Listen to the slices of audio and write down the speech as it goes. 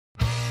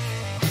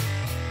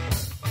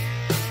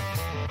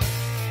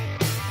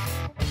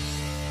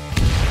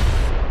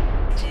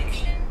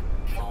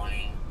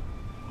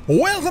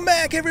Welcome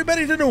back,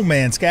 everybody, to No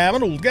Man's Sky. I'm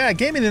an old guy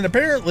gaming, and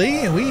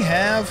apparently we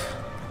have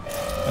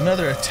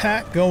another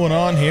attack going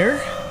on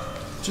here.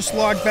 Just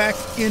logged back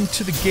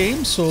into the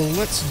game, so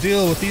let's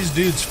deal with these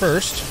dudes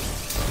first.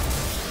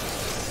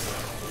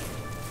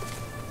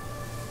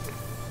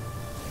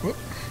 Whoop.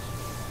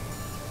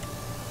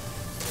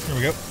 Here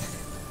we go.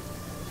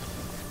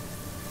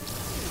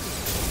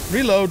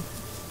 Reload.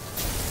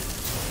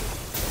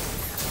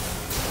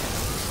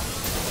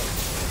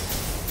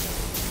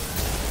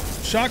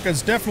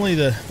 Shotgun's definitely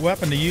the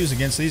weapon to use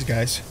against these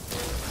guys.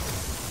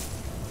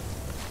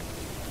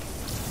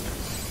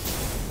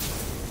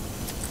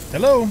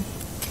 Hello?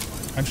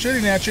 I'm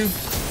shooting at you.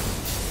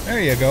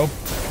 There you go.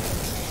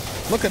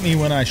 Look at me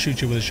when I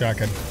shoot you with a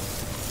shotgun.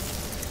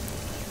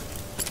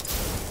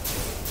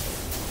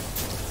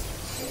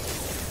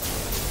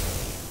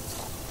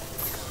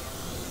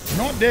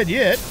 You're not dead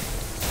yet.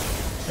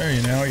 There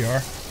you know you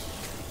are.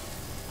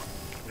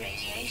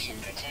 Radiation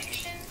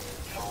protection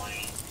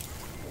falling.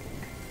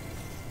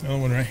 Another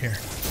one right here.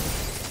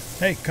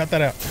 Hey, cut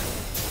that out.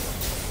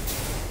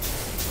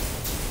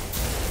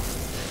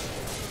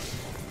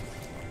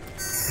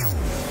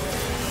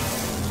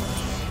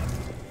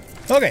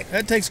 Okay,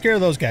 that takes care of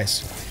those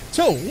guys.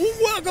 So,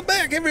 welcome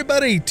back,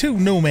 everybody, to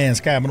No Man's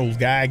Sky. I'm an old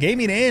guy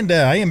gaming, and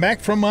I am back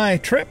from my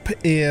trip,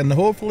 and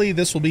hopefully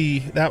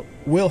that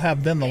will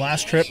have been the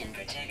last trip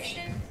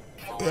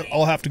that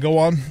I'll have to go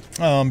on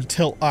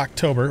till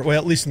October. Well,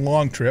 at least a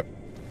long trip.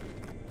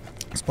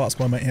 It's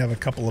possible I might have a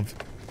couple of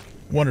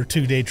 1 or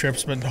 2 day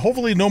trips, but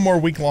hopefully no more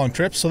week-long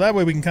trips, so that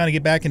way we can kind of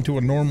get back into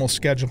a normal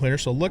schedule here.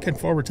 So looking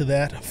forward to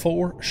that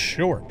for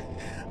sure.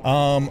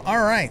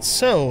 Alright,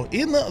 so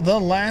in the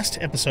last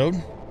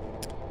episode,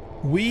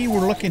 we were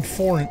looking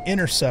for an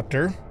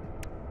interceptor,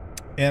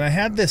 and I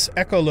had this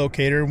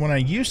echolocator. When I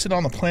used it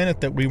on the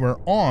planet that we were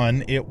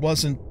on, it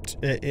wasn't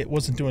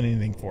doing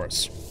anything for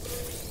us.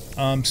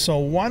 So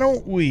why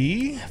don't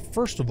we,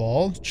 first of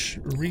all,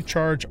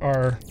 recharge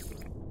our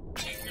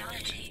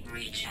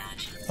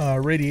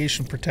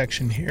radiation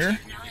protection here,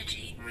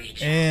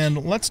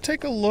 and let's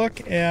take a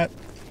look at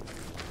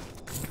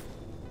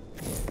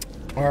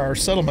our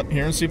settlement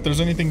here and see if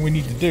there's anything we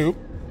need to do.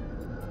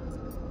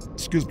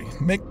 Excuse me.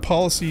 Make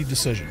policy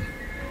decision.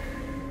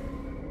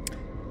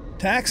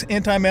 Tax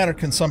antimatter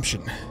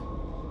consumption.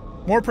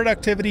 More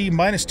productivity,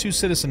 -2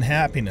 citizen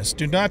happiness.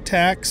 Do not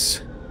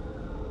tax.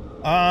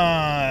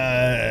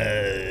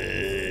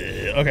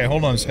 Okay,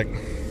 hold on a second.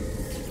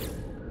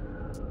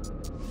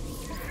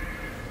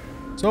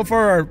 So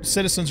far, our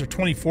citizens are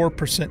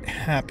 24%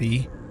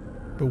 happy,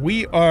 but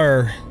we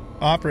are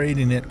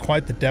operating at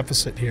quite the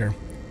deficit here.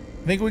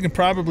 I think we can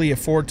probably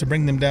afford to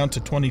bring them down to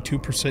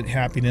 22%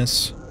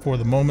 happiness for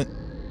the moment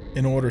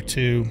in order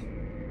to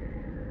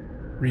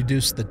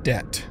reduce the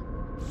debt.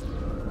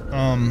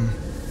 Well,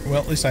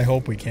 at least I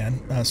hope we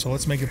can. So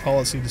let's make a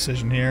policy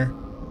decision here.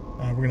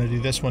 We're going to do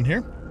this one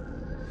here.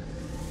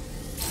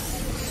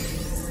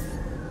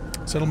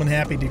 Settlement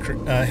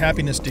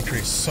happiness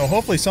decrease. So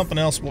hopefully something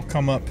else will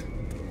come up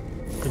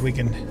that we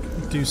can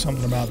do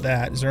something about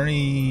that. Is there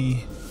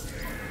any...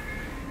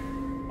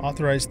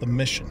 Authorize the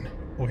mission.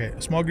 Okay,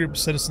 a small group of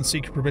citizens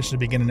seek permission to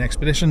begin an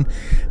expedition.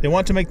 They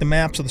want to make the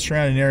maps of the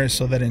surrounding areas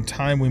so that in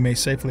time we may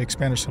safely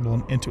expand our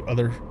settlement into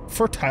other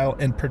fertile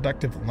and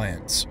productive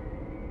lands.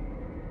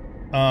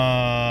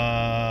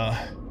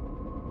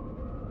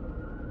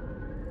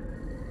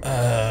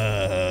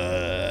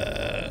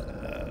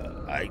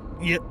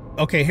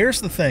 Okay, here's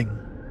the thing.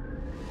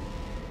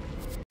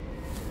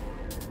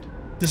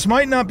 This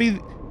might not be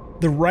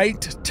the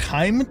right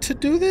time to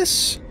do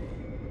this,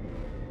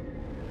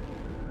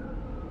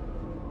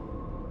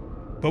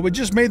 but we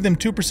just made them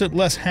 2%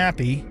 less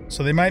happy,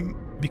 so they might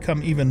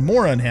become even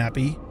more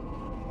unhappy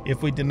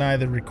if we deny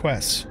the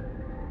requests.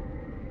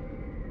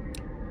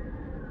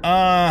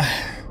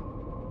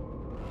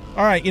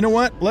 Alright, you know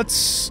what?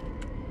 Let's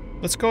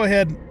go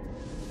ahead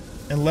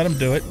and let them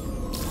do it.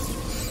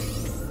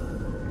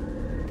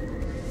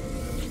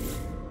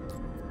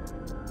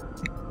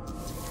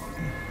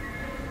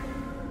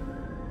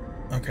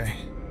 Okay.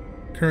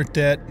 Current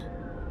debt.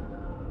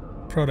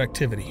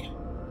 Productivity.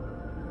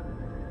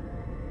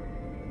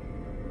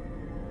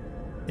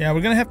 Yeah,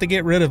 we're going to have to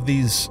get rid of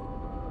these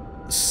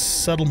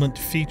settlement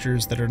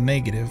features that are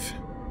negative.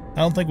 I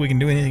don't think we can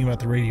do anything about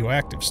the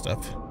radioactive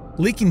stuff.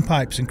 Leaking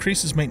pipes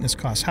increases maintenance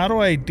costs. How do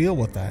I deal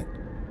with that?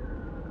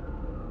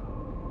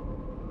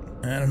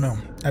 I don't know.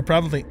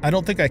 I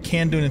don't think I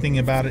can do anything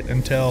about it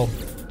until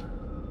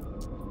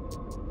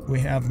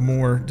we have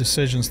more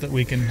decisions that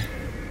we can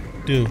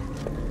do.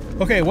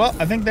 Okay, well,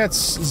 I think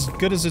that's as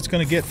good as it's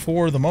going to get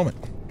for the moment.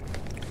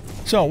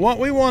 So, what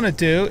we want to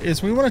do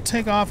is we want to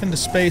take off into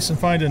space and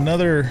find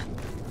another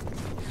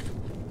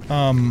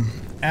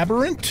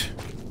aberrant,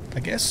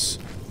 I guess,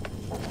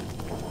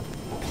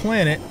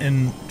 planet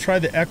and try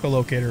the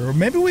echolocator. Or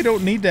maybe we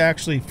don't need to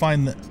actually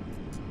find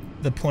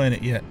the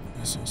planet yet.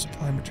 So,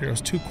 supply materials,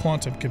 2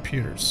 quantum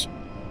computers.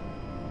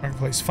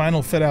 Marketplace,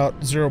 final fit out,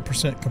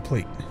 0%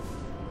 complete.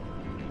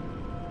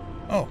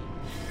 Oh,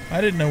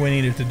 I didn't know we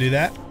needed to do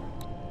that.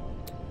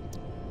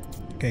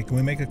 Okay, can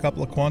we make a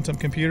couple of quantum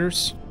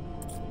computers?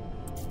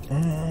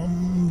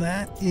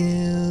 That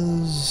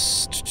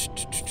is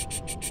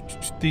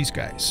these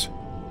guys.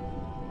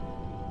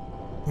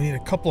 We need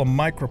a couple of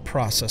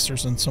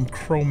microprocessors and some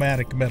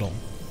chromatic metal.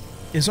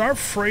 Is our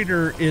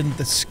freighter in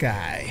the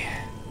sky?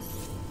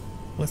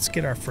 Let's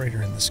get our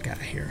freighter in the sky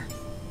here.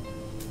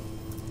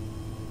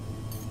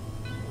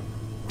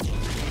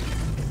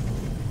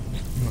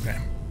 Okay.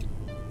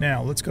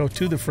 Now, let's go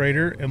to the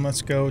freighter and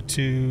let's go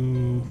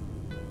to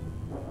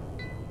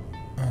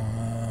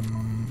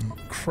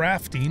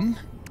crafting.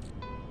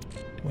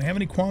 Do we have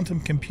any quantum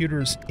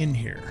computers in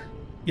here?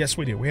 Yes,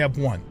 we do. We have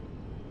one.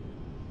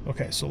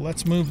 Okay, so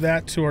let's move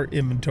that to our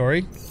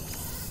inventory.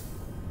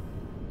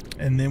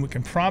 And then we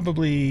can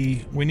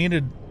probably... We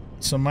needed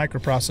some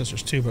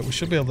microprocessors too, but we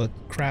should be able to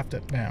craft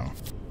it now.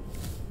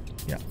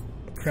 Yeah,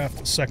 craft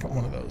the second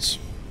one of those.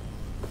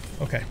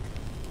 Okay.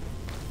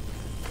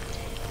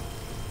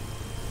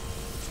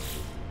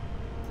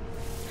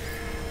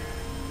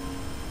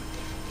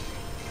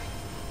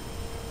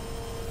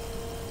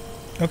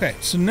 Okay,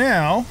 so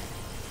now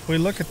we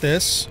look at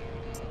this.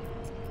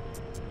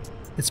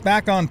 It's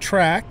back on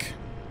track,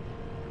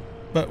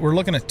 but we're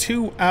looking at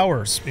 2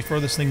 hours before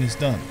this thing is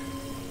done.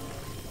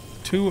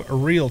 2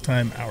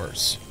 real-time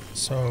hours.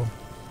 So,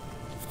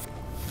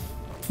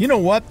 you know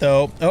what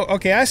though? Oh,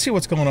 okay, I see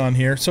what's going on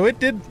here. So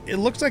it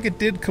looks like it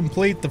did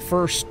complete the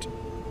first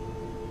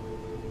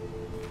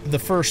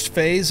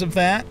phase of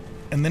that,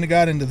 and then it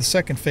got into the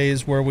second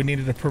phase where we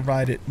needed to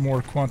provide it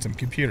more quantum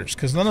computers,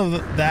 because none of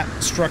that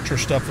structure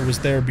stuff was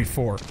there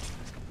before.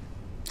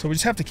 So we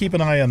just have to keep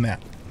an eye on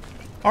that.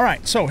 All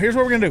right, so here's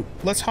what we're gonna do.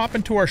 Let's hop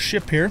into our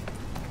ship here.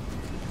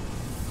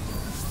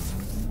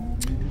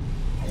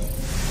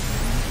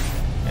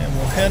 And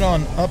we'll head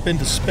on up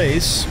into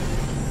space.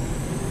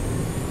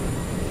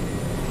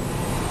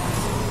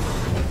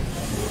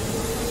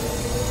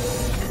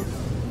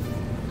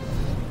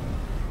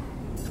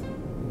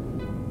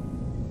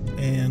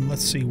 And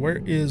let's see,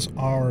 where is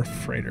our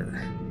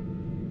freighter?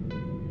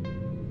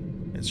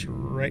 It's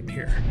right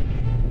here.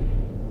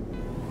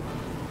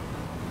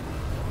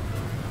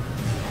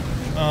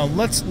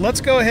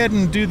 Let's go ahead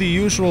and do the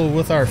usual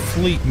with our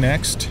fleet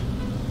next.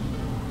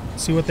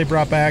 See what they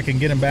brought back and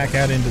get them back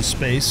out into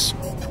space.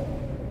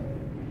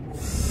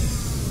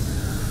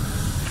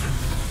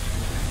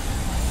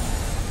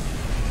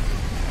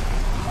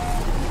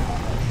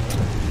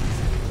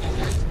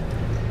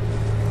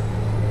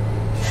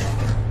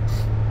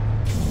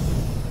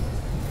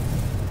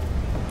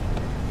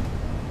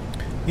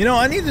 You know,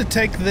 I need to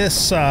take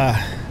this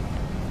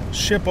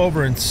ship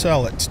over and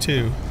sell it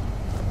too.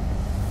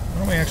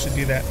 Why don't we actually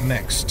do that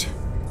next?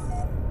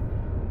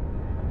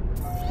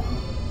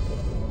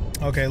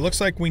 Okay,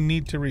 looks like we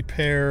need to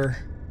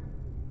repair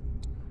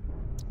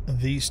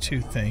these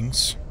two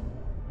things.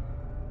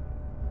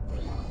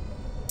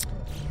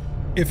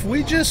 If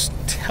we just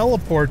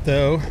teleport,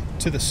 though,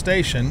 to the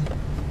station,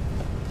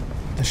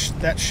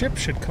 that ship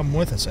should come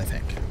with us, I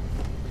think.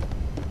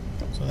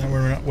 So then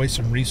we're not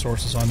wasting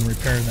resources on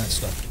repairing that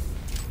stuff.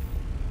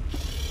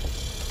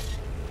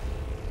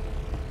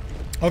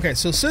 Okay,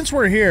 so since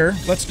we're here,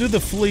 let's do the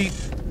fleet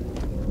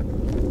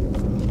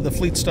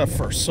stuff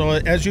first. So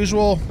as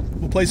usual,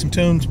 we'll play some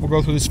tunes. We'll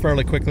go through this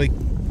fairly quickly.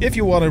 If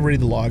you want to read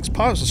the logs,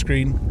 pause the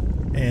screen,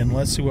 and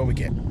let's see what we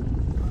get.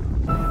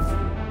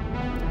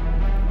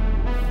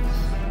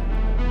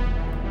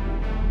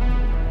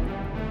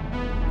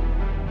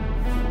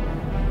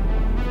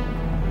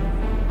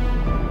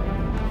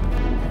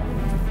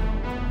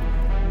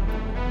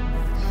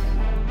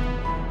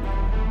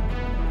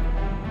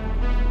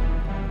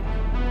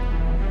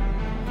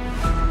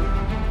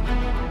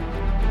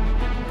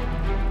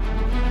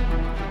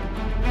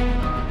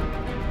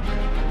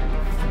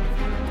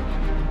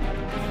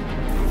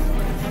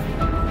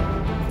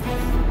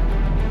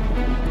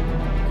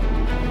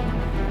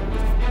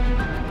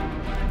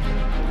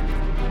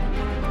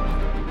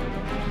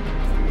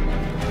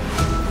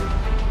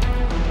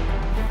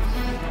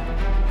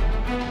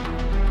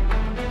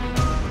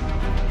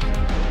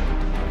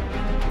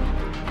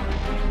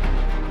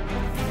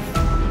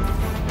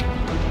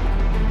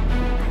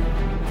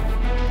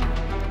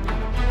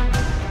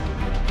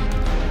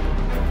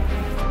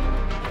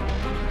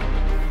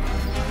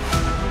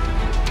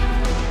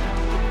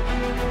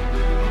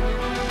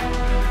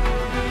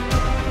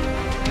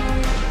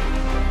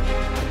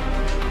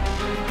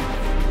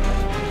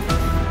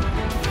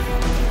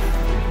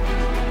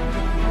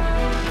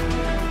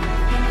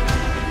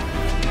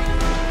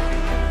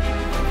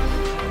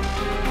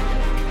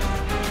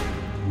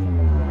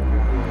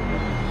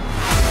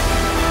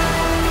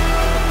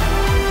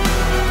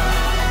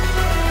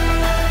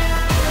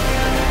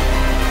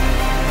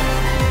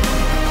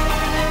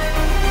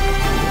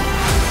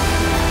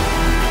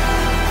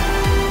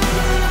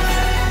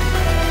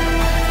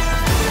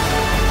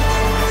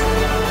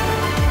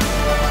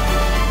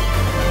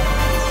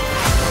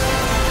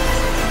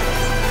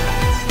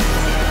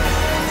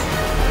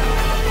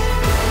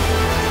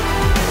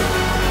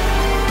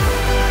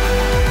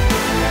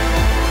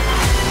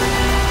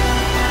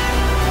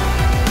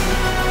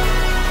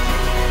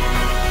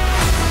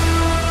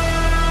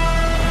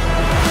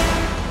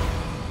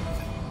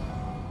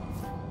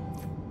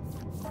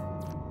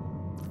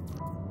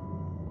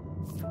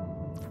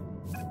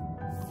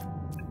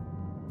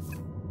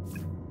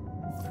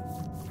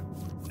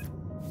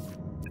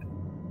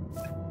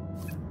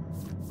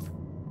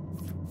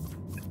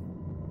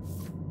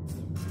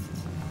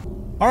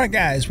 Alright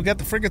guys, we got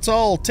the frigates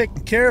all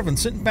taken care of and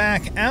sent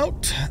back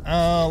out.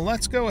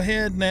 Let's go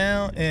ahead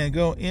now and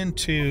go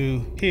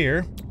into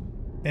here.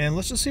 And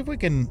let's just see if we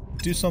can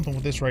do something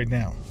with this right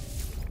now.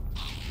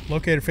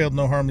 Locator failed,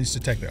 no harmonies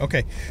detected.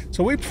 Okay,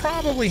 so we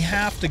probably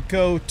have to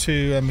go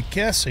to, I'm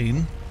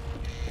guessing,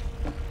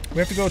 we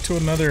have to go to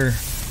another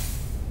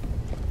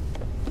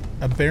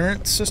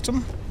aberrant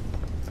system,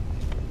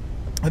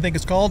 I think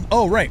it's called.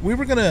 Oh, right, we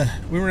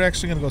were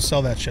actually gonna go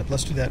sell that ship.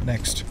 Let's do that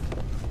next.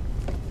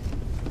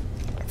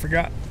 I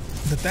forgot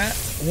that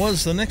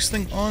was the next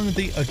thing on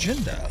the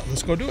agenda.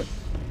 Let's go do it.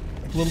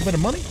 A little bit of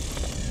money.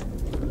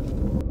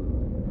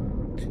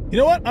 You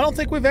know what? I don't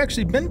think we've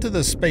actually been to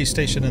the space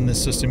station in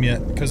this system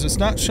yet, because it's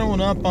not showing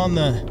up on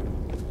the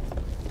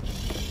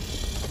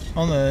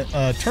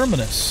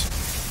terminus.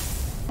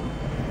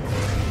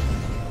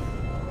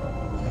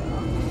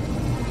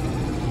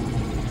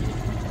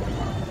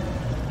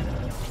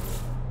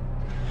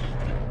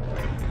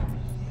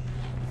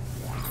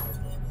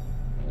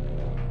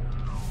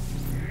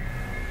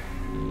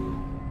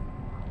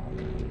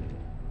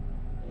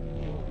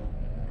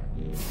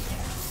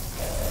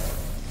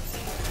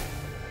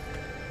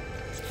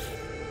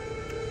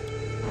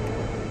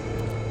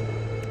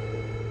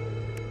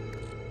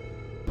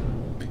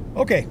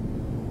 Okay,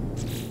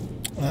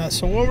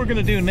 so what we're going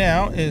to do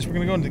now is we're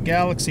going to go into the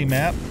galaxy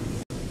map,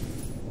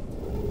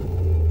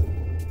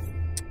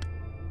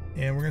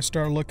 and we're going to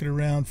start looking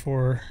around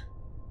for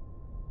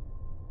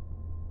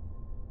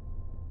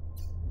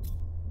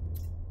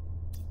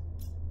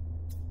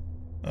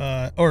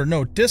or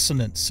no,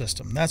 dissonance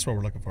system. That's what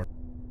we're looking for.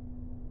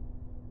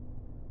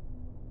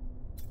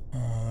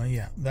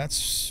 Yeah,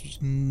 that's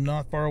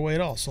not far away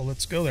at all, so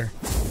let's go there.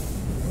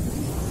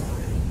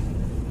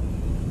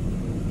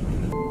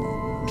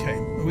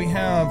 We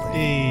have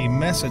a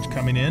message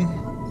coming in.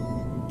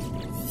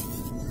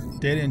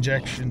 Data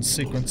injection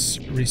sequence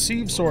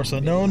received, source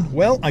unknown.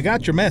 Well, I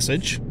got your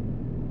message.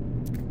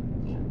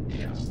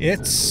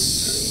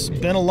 It's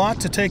been a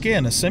lot to take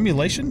in. A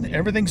simulation?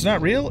 Everything's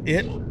not real?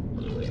 It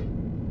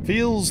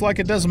feels like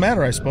it doesn't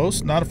matter, I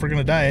suppose. Not if we're going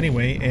to die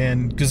anyway.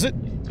 And gazit,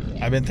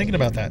 I've been thinking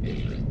about that.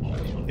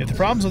 If the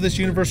problems of this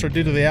universe are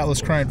due to the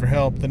Atlas crying for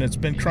help, then it's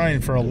been crying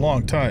for a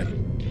long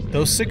time.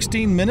 Those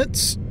 16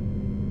 minutes...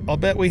 I'll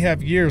bet we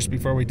have years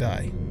before we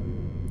die.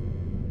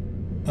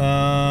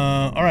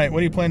 Alright, what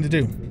do you plan to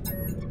do?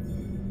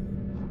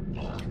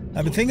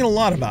 I've been thinking a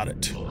lot about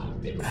it.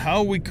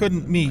 How we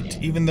couldn't meet,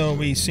 even though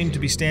we seem to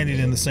be standing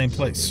in the same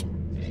place.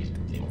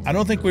 I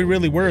don't think we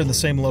really were in the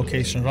same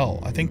location at all.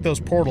 I think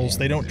those portals,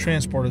 they don't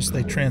transport us,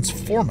 they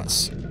transform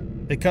us.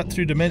 They cut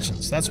through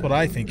dimensions. That's what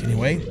I think,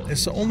 anyway.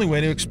 It's the only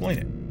way to explain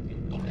it.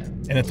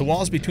 And if the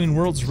walls between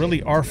worlds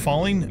really are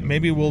falling,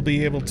 maybe we'll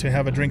be able to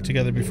have a drink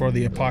together before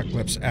the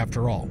apocalypse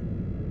after all.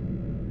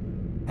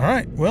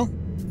 Alright, well,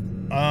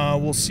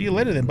 we'll see you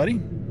later then,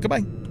 buddy.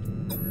 Goodbye.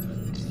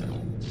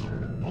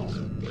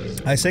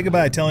 I say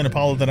goodbye telling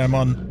Apollo that I'm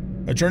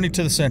on a journey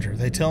to the center.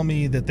 They tell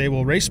me that they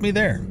will race me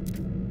there.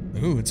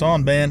 Ooh, it's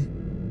on,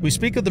 man. We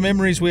speak of the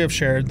memories we have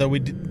shared, though we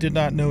did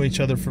not know each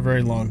other for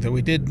very long, though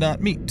we did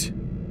not meet.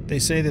 They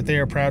say that they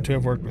are proud to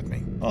have worked with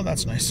me. Oh,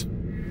 that's nice.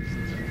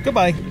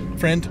 Goodbye,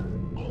 friend.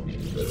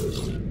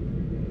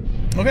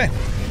 Okay.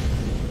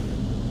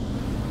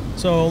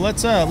 So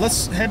let's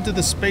head to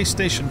the space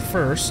station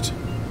first.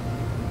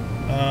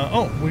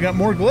 Oh, we got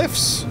more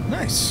glyphs.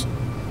 Nice.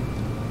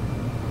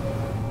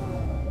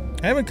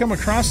 I haven't come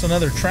across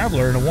another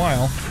traveler in a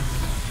while.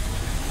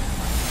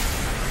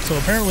 So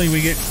apparently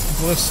we get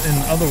glyphs in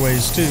other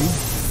ways too.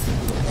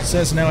 It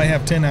says now I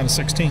have 10 out of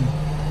 16. I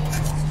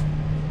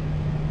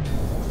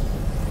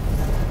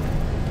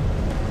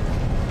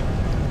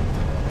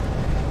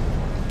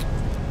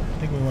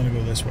think we want to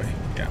go this way.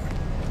 Yeah.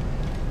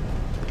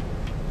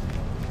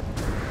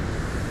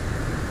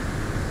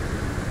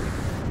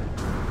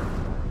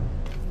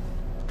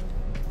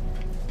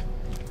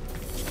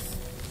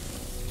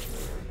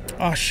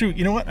 Oh shoot,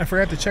 you know what? I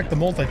forgot to check the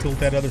multi-tool at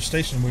that other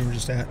station we were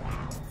just at.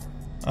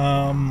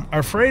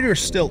 Our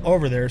freighter's still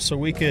over there, so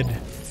we could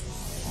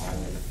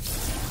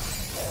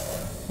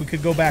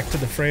go back to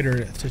the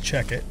freighter to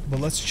check it. But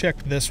let's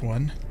check this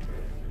one.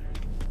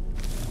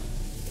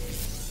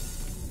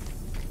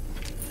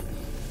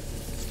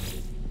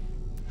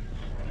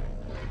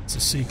 It's a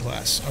C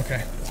class.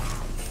 Okay.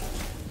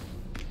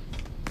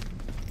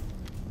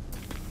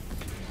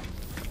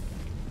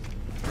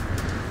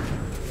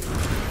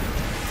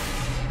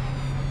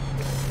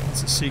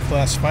 It's a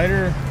C-class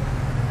fighter.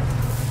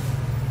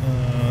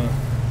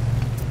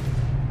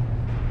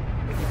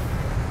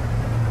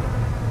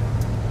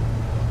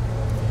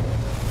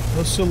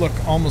 Those still look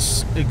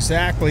almost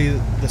exactly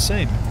the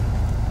same.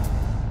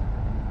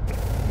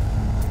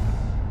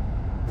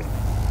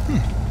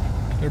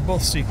 They're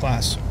both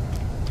C-class.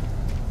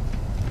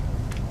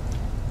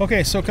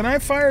 Okay, so can I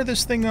fire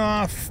this thing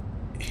off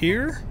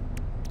here?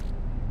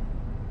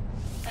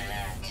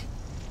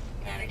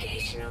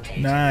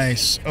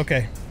 Nice.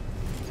 Okay.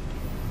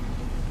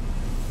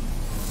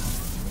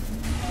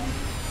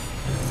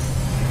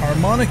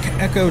 Harmonic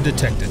echo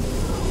detected.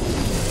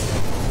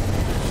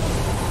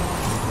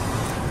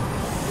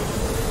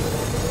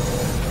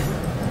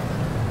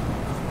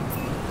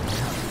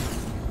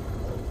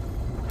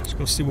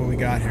 go see what we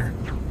got here.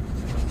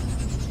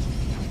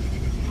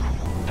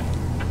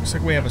 Looks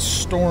like we have a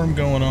storm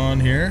going on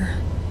here.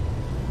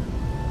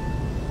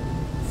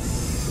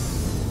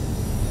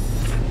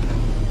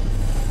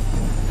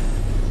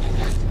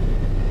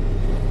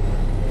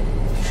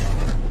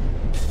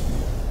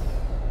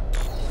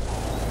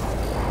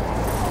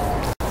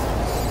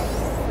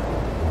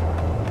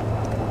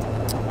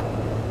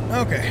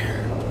 Okay.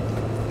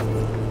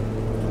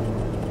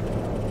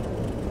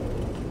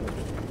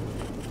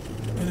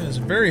 It is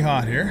very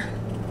hot here.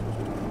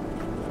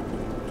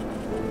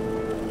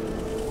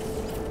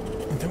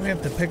 I think we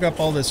have to pick up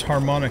all this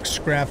harmonic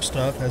scrap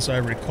stuff, as I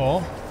recall.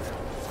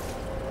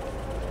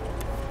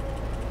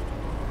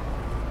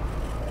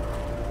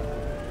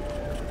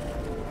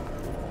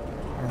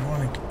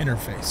 Harmonic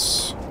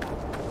interface.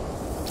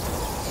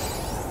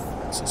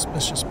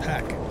 Suspicious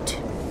packet.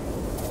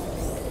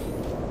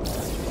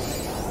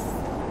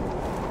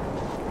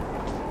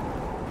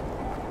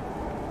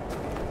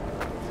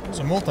 There's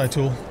a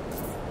multi-tool.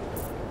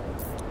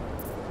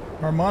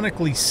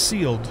 Harmonically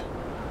sealed.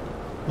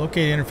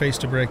 Locate interface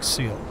to break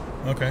seal.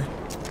 Okay.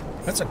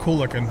 That's a cool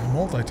looking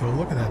multi-tool.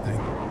 Look at that thing.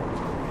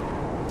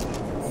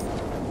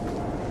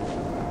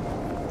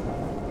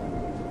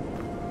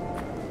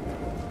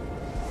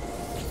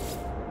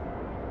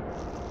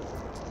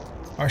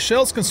 Our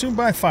shells consumed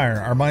by fire,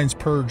 our minds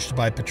purged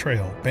by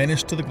betrayal,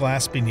 banished to the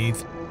glass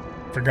beneath,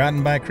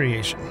 forgotten by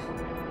creation.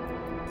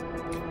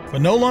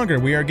 But no longer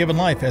we are given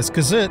life, as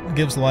Kazit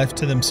gives life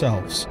to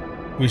themselves.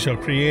 We shall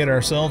create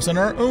ourselves in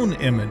our own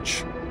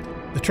image.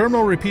 The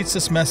terminal repeats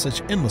this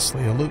message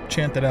endlessly, a loop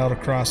chanted out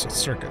across its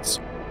circuits.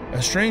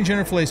 A strange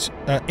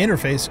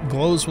interface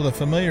glows with a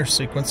familiar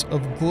sequence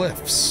of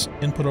glyphs.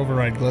 Input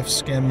override glyphs,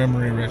 scan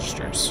memory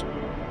registers.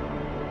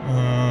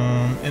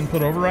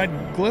 Input override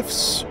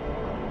glyphs?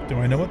 Do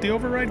I know what the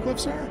override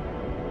glyphs are?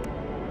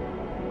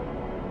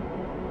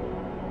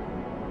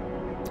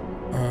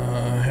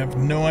 I have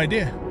no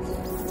idea.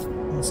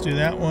 Let's do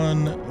that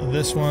one,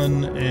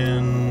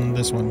 and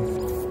this one.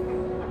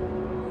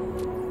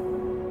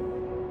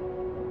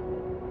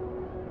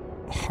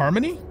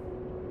 Harmony?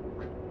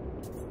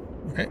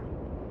 Okay.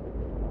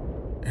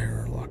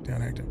 Error,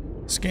 lockdown active.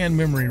 Scan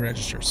memory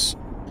registers.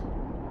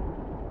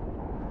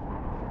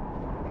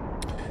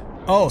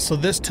 Oh, so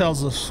this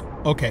tells us...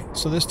 Okay,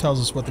 so this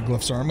tells us what the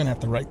glyphs are. I'm going to have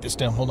to write this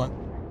down. Hold on.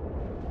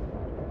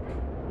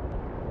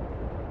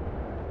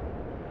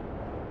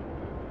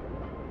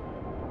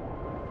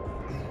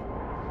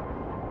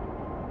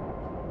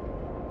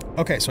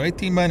 Okay, so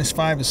 18 minus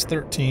 5 is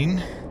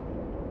 13.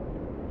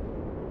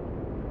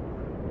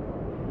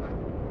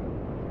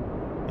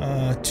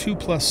 2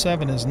 plus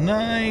 7 is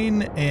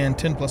 9, and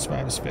 10 plus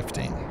 5 is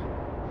 15.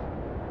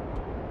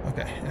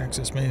 Okay,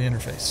 access main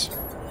interface.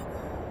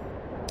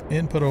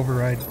 Input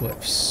override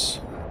glyphs.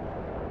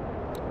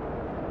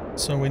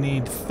 So we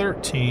need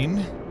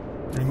 13.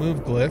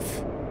 Remove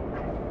glyph.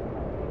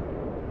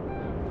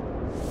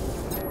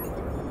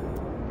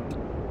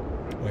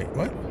 Wait,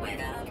 what?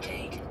 Weather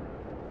update.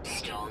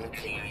 Storm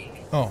clearing.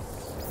 Oh,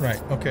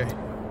 right, okay.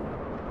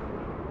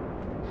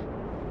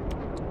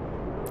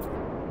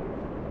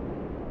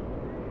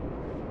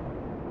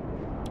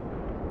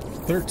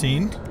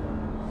 $13.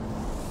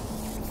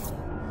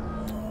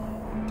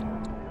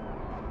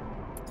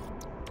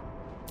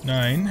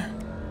 $9.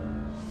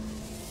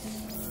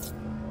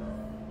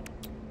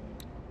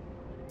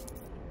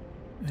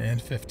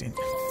 And 15.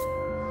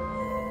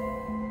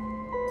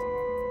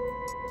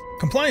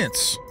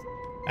 Compliance.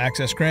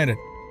 Access granted.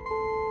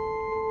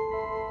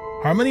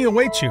 Harmony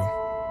awaits you.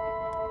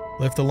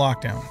 Lift the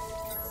lockdown.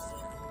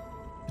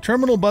 The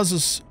terminal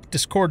buzzes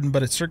discordant,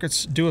 but its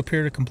circuits do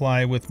appear to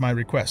comply with my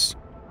request.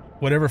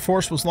 Whatever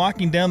force was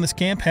locking down this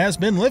camp has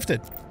been lifted.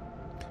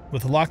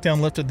 With the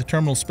lockdown lifted, the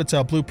terminal spits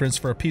out blueprints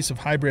for a piece of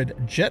hybrid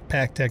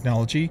jetpack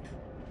technology,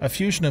 a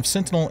fusion of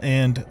Sentinel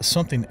and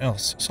something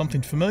else,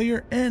 something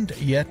familiar and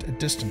yet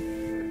distant.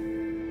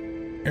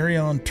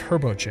 Arion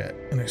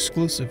Turbojet, an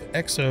exclusive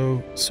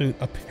exosuit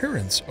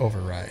appearance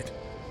override.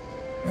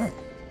 Oh.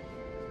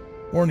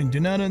 Warning,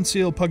 do not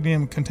unseal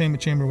Pugnium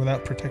containment chamber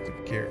without protective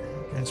gear.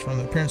 Transform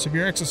the appearance of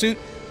your exosuit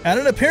at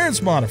an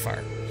appearance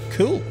modifier.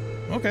 Cool.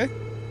 Okay.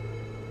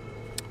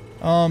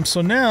 So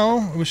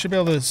now we should be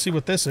able to see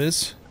what this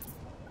is.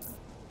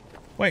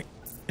 Wait,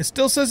 it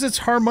still says it's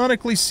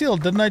harmonically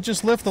sealed. Didn't I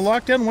just lift the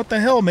lockdown? What the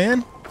hell,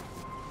 man?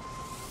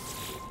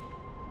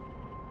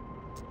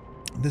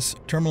 This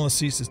terminal has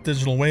ceased its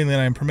digital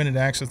wayland. I am permitted to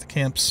access the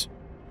camp's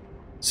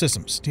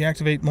systems.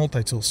 Deactivate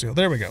multi-tool seal.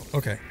 There we go.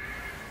 Okay.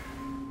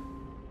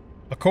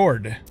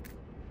 Accord.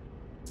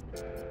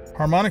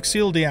 Harmonic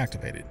seal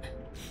deactivated.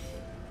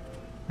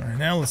 Alright,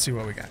 now let's see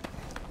what we got.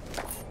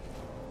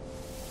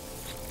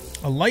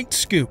 A light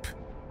scoop.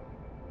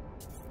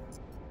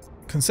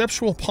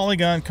 Conceptual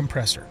polygon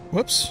compressor.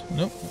 Whoops.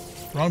 Nope.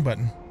 Wrong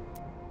button.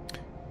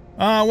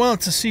 Well,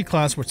 it's a C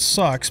class, which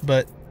sucks,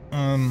 but,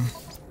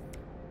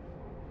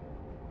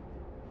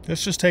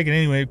 let's just take it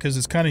anyway, because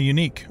it's kind of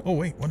unique. Oh,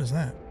 wait. What is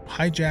that?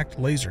 Hijacked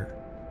laser.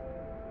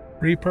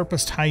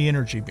 Repurposed high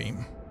energy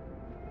beam.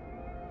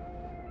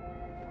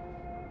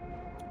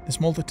 This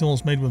multi-tool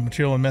is made with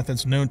material and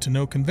methods known to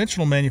no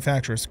conventional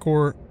manufacturer. Its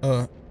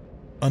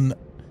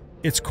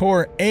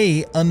core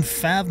a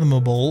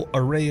unfathomable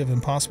array of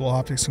impossible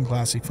optics and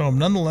glassy foam.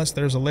 Nonetheless,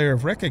 there's a layer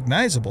of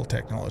recognizable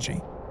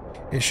technology.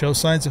 It shows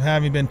signs of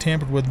having been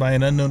tampered with by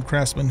an unknown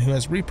craftsman who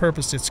has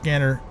repurposed its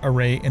scanner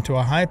array into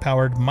a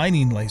high-powered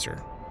mining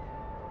laser.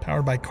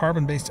 Powered by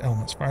carbon-based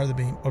elements. Fire the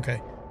beam. Okay.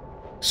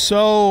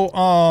 So,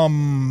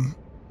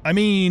 I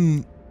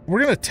mean,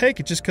 we're going to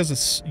take it just because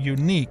it's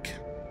unique.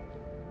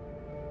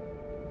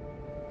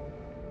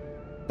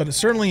 But it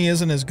certainly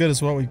isn't as good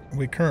as what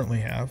we currently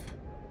have.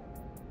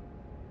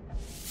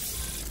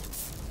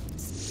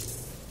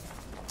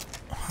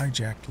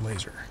 Hijacked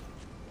laser.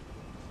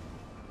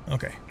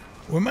 Okay.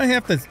 We might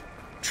have to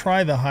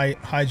try the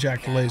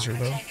hijacked laser,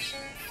 though.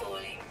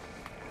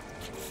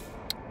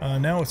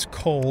 Now it's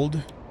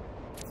cold.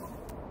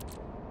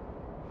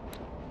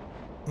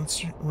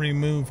 Let's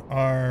remove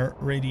our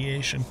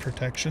radiation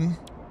protection.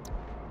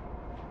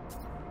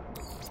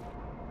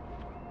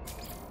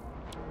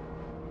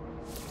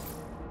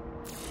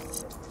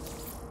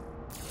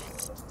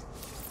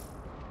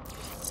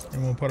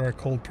 And we'll put our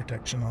cold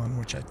protection on,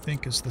 which I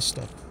think is the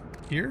stuff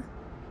here.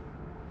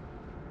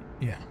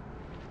 Yeah.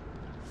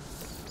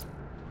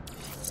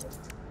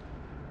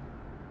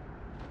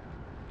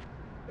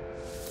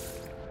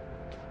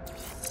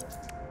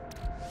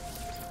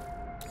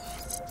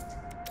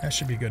 That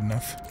should be good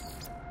enough.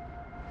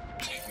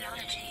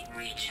 Technology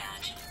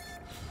recharge.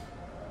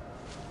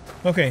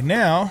 Okay,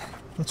 now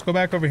let's go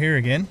back over here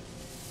again.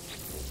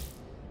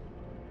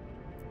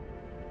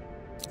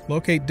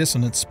 Locate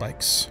dissonance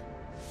spikes.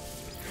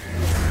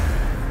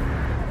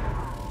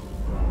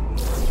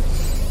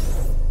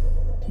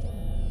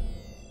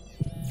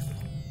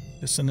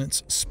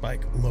 Dissonance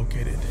spike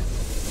located.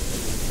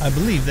 I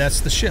believe that's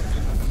the ship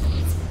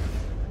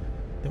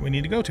that we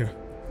need to go to.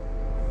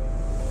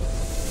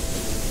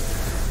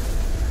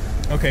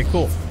 Okay,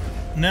 cool.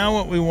 Now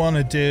what we want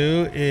to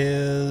do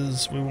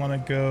is we want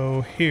to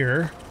go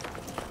here.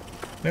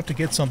 We have to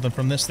get something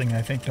from this thing,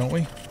 I think, don't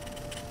we?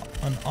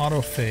 An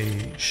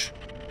autophage.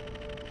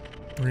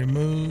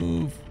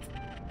 Remove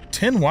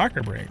 10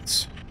 walker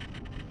brains.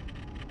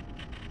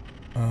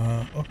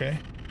 Okay.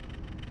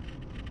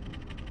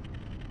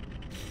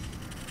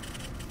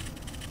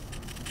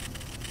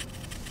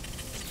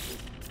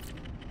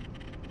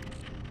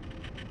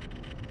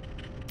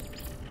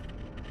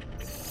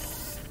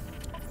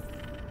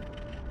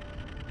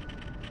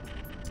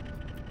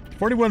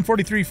 $41,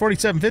 $43,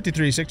 $47,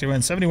 $53, $61,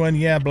 $71,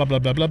 yeah, blah, blah,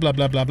 blah, blah, blah,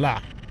 blah, blah,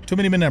 blah. Too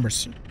many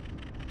numbers.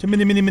 Too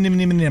many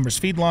numbers.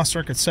 Feed lost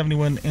circuit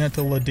 71,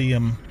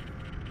 antilydium.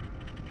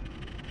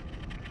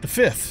 The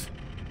fifth.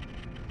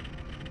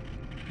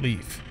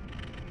 Leave.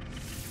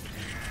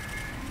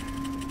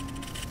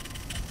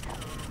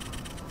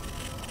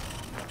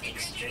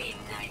 Extreme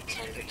night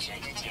temperature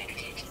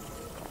detected.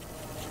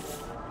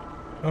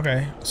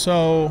 Okay,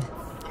 so...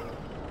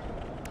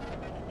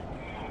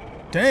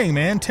 Dang,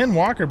 man. 10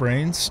 walker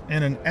brains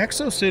and an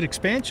exosuit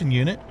expansion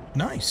unit.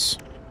 Nice.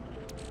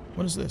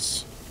 What is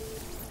this?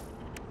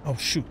 Oh,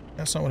 shoot.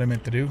 That's not what I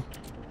meant to do.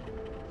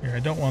 Here,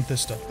 I don't want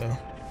this stuff, though.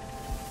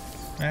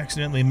 I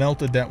accidentally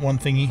melted that one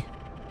thingy.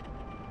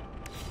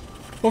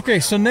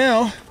 Okay, so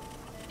now...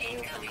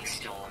 Incoming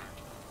storm.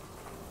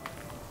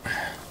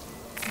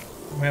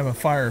 we have a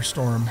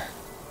firestorm.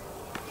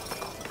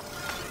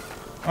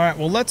 Alright,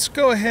 well, let's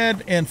go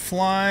ahead and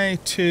fly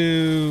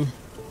to...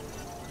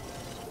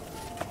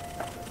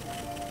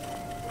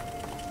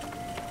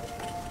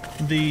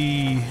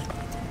 the...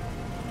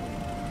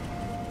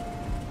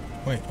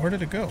 Wait, where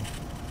did it go?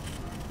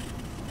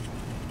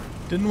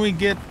 Didn't we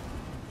get...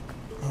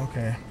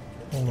 Okay,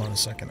 hold on a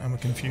second. I'm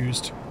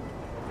confused.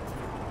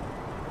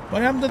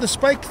 What happened to the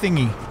spike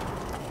thingy?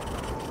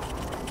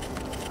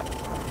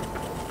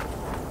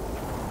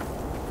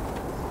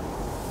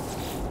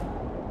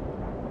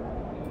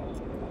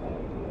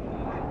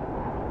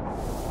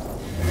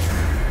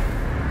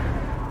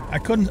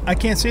 I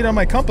can't see it on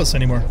my compass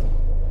anymore.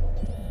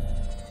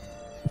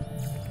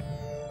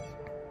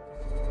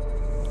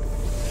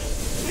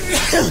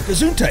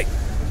 Gesundheit.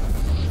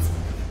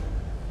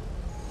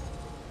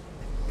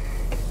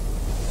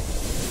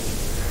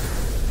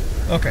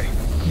 Okay,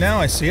 now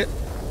I see it.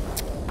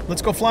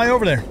 Let's go fly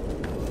over there.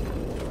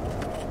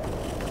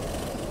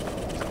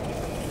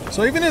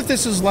 So even if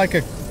this is like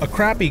a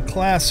crappy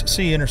Class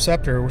C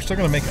Interceptor, we're still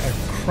going to make a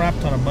crap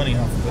ton of money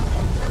off of it.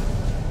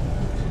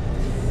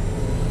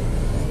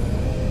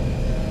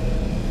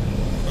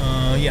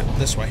 Yeah,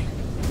 this way.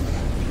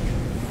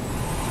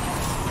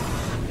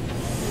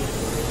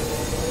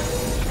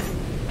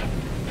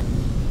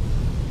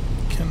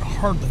 Can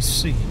hardly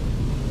see.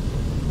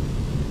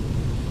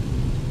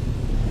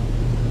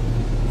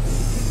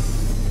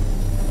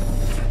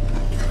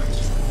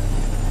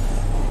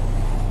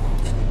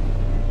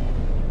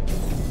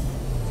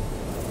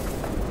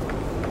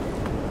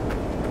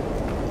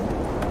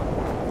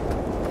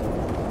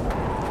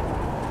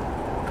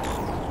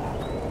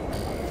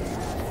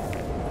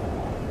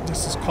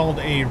 This is called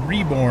a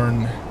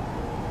reborn.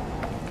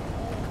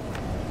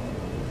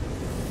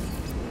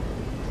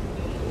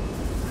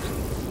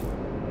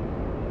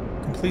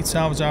 Complete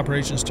salvage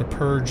operations to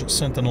purge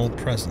Sentinel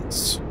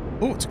presence.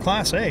 Oh, it's a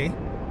Class A.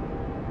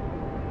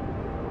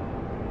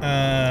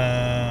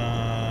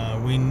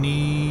 We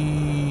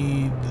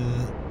need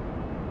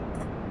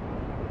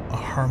a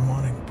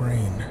harmonic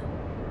brain.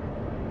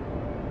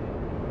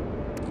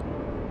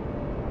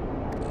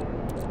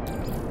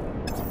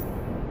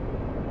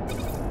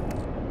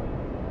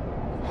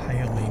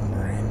 Hyaline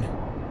brain.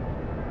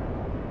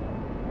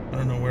 I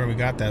don't know where we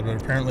got that,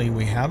 but apparently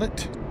we have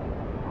it.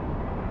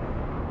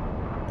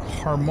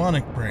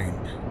 Harmonic brain.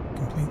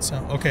 Complete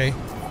sound. Okay,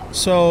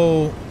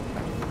 so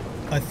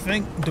I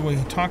think, do we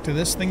talk to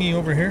this thingy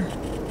over here?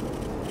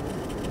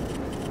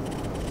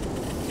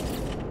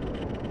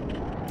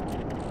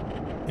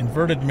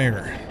 Inverted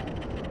mirror.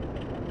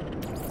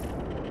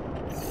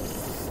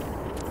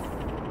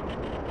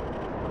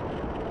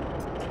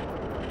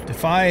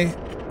 Defy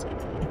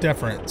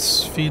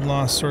deference. Feed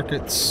loss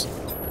circuits.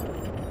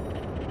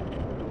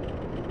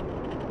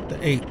 The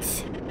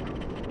 8th.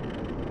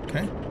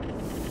 Okay.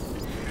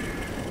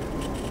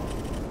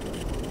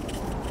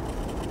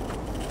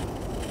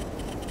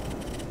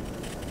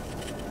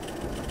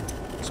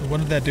 So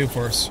what did that do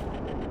for us?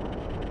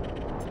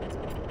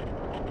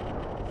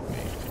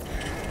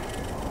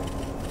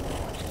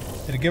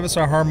 Did it give us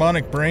our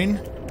harmonic brain?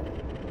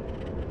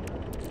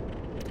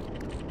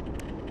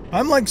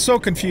 I'm like so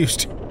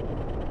confused.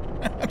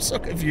 I'm so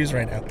confused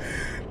right now.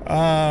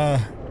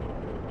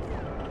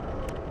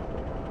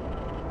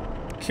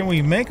 Can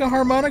we make a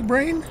harmonic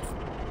brain?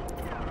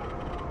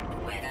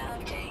 Weather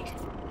update.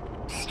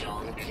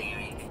 Storm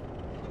clearing.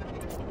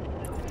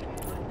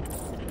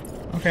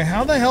 Okay,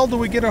 how the hell do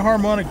we get a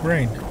harmonic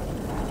brain?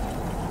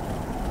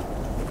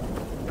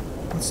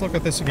 Let's look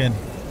at this again.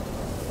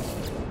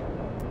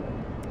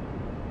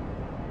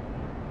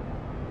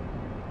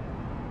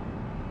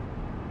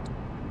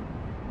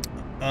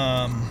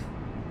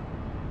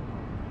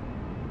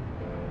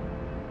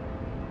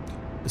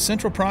 The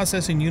central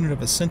processing unit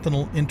of a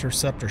Sentinel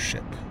Interceptor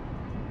ship.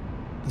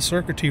 The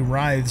circuitry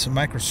writhes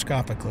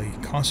microscopically,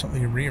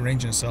 constantly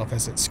rearranging itself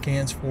as it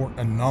scans for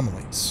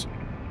anomalies.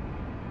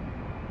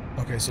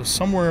 Okay, so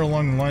somewhere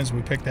along the lines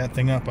we picked that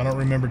thing up. I don't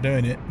remember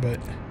doing it,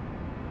 but...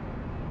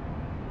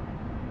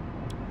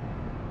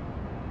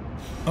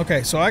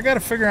 Okay, so I gotta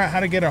figure out how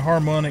to get a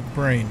harmonic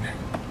brain.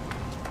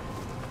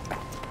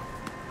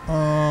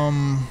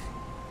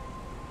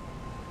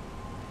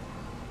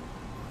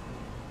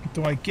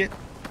 Do I get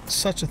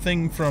such a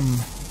thing from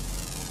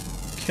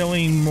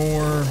killing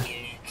more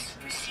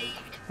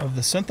of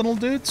the Sentinel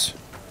dudes?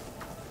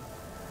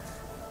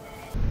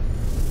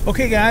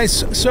 Okay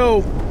guys,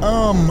 so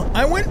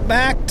I went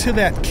back to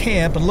that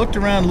camp and looked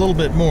around a little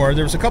bit more.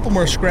 There was a couple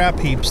more scrap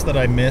heaps that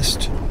I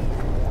missed.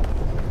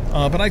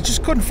 But I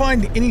just couldn't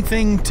find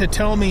anything to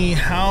tell me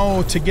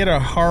how to get a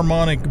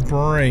harmonic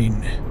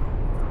brain.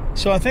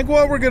 So I think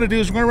what we're going to do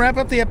is we're going to wrap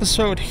up the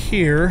episode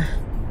here.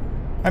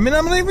 I mean,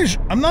 I'm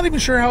not even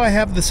sure how I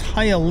have this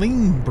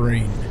hyaline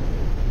brain.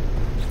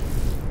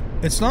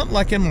 It's not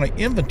like in my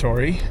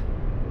inventory.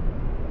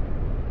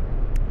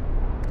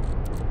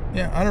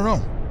 Yeah, I don't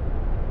know.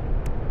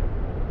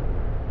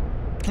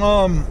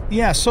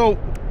 Yeah, so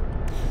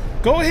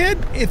go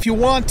ahead if you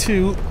want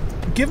to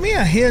give me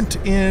a hint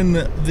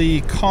in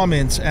the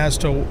comments as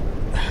to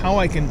how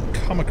I can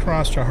come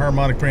across a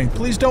harmonic brain.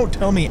 Please don't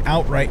tell me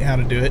outright how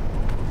to do it,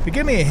 but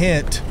give me a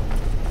hint,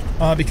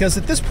 because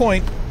at this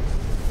point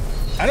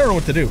I don't know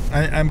what to do.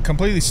 I'm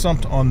completely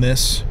stumped on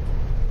this.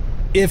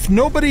 If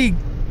nobody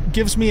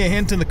gives me a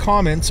hint in the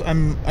comments,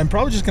 I'm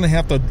probably just going to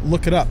have to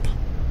look it up,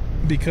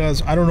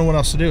 because I don't know what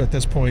else to do at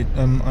this point.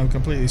 I'm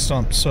completely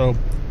stumped. So,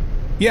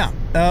 yeah.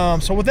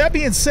 So with that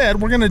being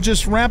said, we're going to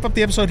just wrap up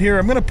the episode here.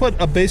 I'm going to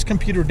put a base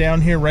computer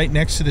down here right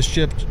next to this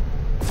ship.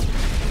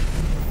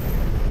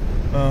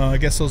 I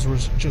guess those were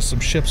just some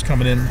ships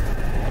coming in.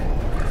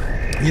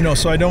 You know,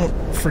 so I don't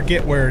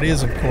forget where it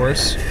is, of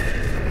course.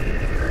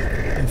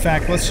 In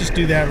fact, let's just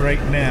do that right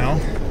now.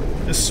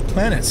 This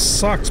planet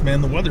sucks,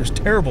 man. The weather's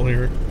terrible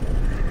here.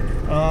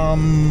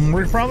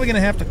 We're probably going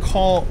to have to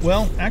call...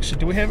 Well, actually,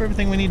 do we have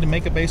everything we need to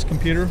make a base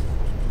computer?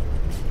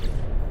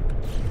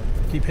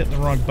 Keep hitting the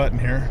wrong button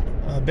here.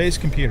 Base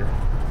computer.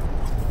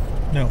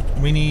 No,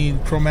 we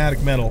need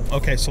chromatic metal.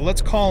 Okay, so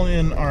let's call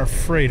in our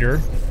freighter.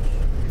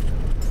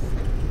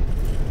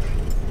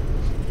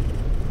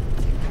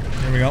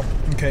 There we go.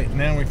 Okay,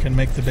 now we can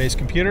make the base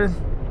computer.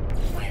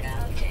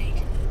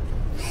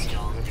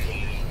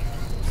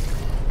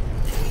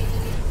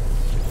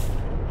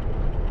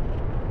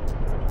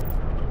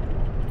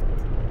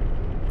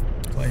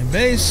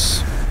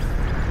 Base,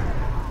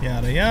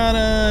 yada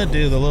yada,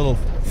 do the little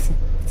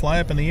fly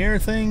up in the air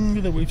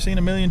thing that we've seen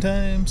a million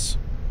times.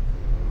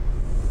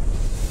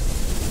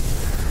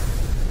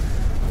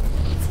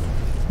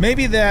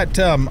 Maybe that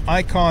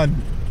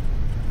icon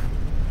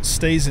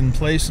stays in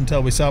place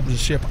until we salvage the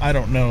ship. I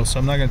don't know, so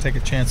I'm not going to take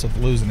a chance of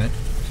losing it.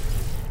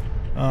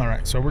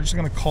 Alright, so we're just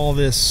going to call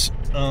this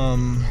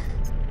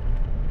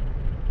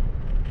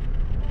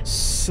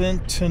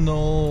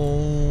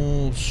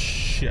Sentinel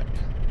ship.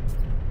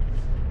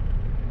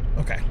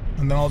 Okay.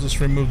 And then I'll just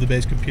remove the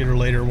base computer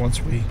later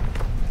once we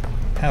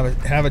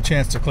have a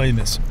chance to claim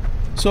this.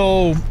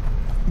 So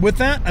with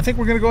that, I think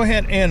we're going to go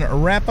ahead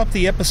and wrap up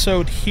the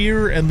episode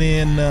here. And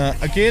then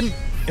again,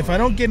 if I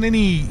don't get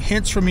any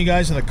hints from you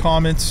guys in the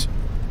comments,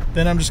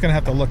 then I'm just going to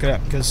have to look it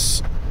up,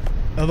 because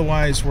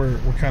otherwise we're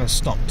kind of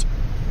stumped.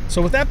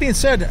 So with that being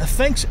said,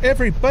 thanks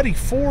everybody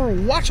for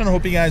watching. I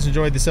hope you guys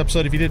enjoyed this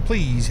episode. If you did,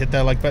 please hit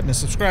that like button and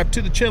subscribe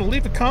to the channel.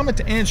 Leave a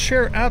comment and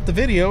share out the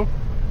video.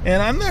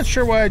 And I'm not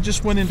sure why I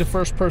just went into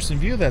first-person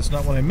view. That's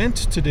not what I meant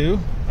to do.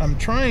 I'm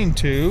trying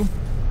to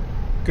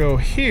go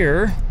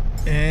here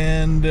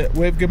and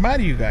wave goodbye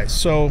to you guys.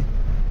 So,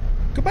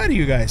 goodbye to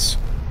you guys.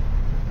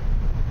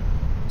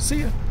 See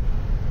ya.